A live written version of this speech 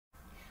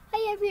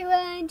Hi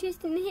everyone,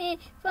 Tristan here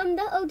from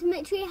the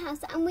Ultimate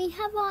Treehouse, and we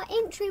have our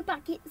intro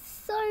back. It's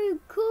so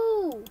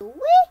cool.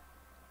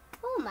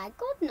 Oh my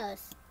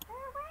goodness.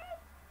 What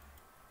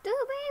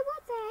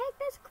the heck?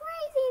 That's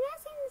crazy.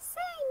 That's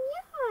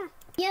insane.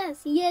 Yeah.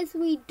 Yes,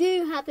 we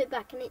do have it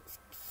back, and it's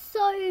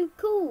so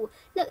cool.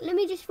 Look, let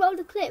me just roll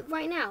the clip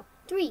right now.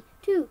 3,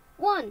 2,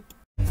 1.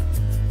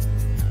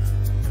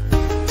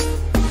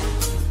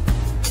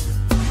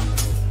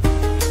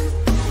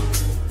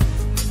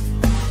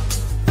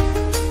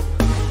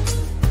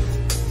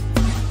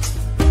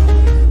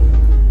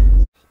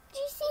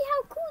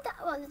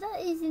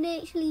 That is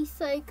literally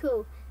so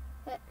cool.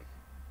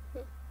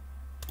 Hey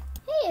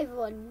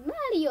everyone,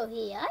 Mario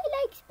here. I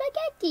like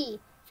spaghetti.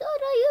 So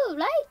do you,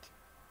 right?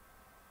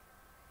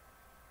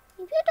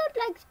 If you don't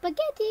like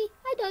spaghetti,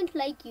 I don't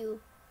like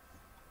you.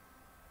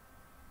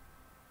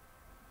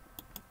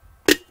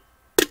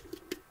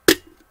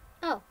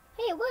 Oh,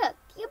 hey, it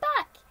worked. You're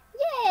back.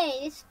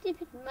 Yay! This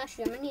stupid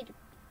mushroom. I need to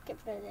get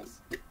rid of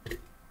this.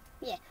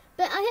 Yeah,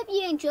 but I hope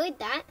you enjoyed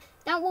that.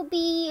 That will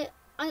be...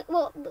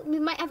 well, we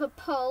might have a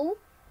poll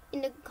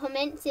in the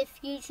comments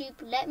if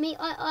YouTube let me.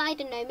 I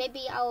don't know,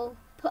 maybe I'll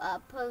put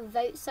up a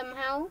vote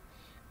somehow,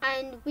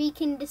 and we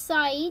can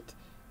decide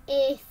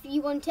if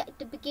you want it at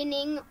the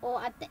beginning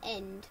or at the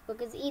end,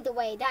 because either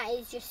way, that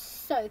is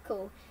just so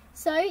cool.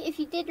 So if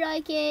you did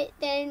like it,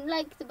 then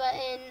like the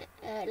button,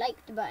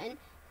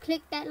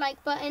 click that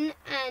like button,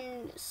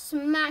 and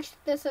smash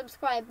the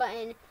subscribe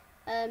button.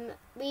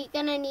 We're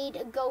gonna need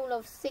a goal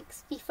of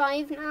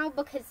 65 now,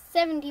 because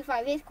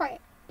 75 is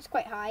quite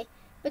high,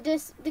 but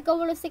the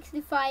goal of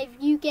 65,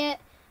 you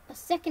get a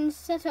second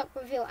setup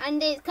reveal,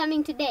 and it's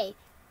coming today,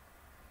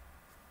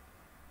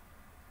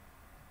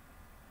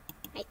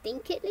 I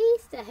think, at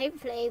least,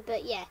 hopefully.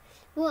 But yeah,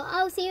 well,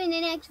 I'll see you in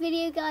the next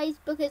video, guys,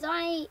 because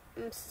I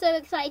am so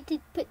excited to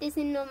put this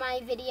in all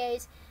my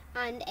videos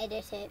and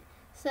edit it.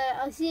 So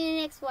I'll see you in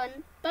the next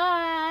one.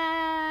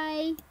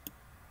 Bye.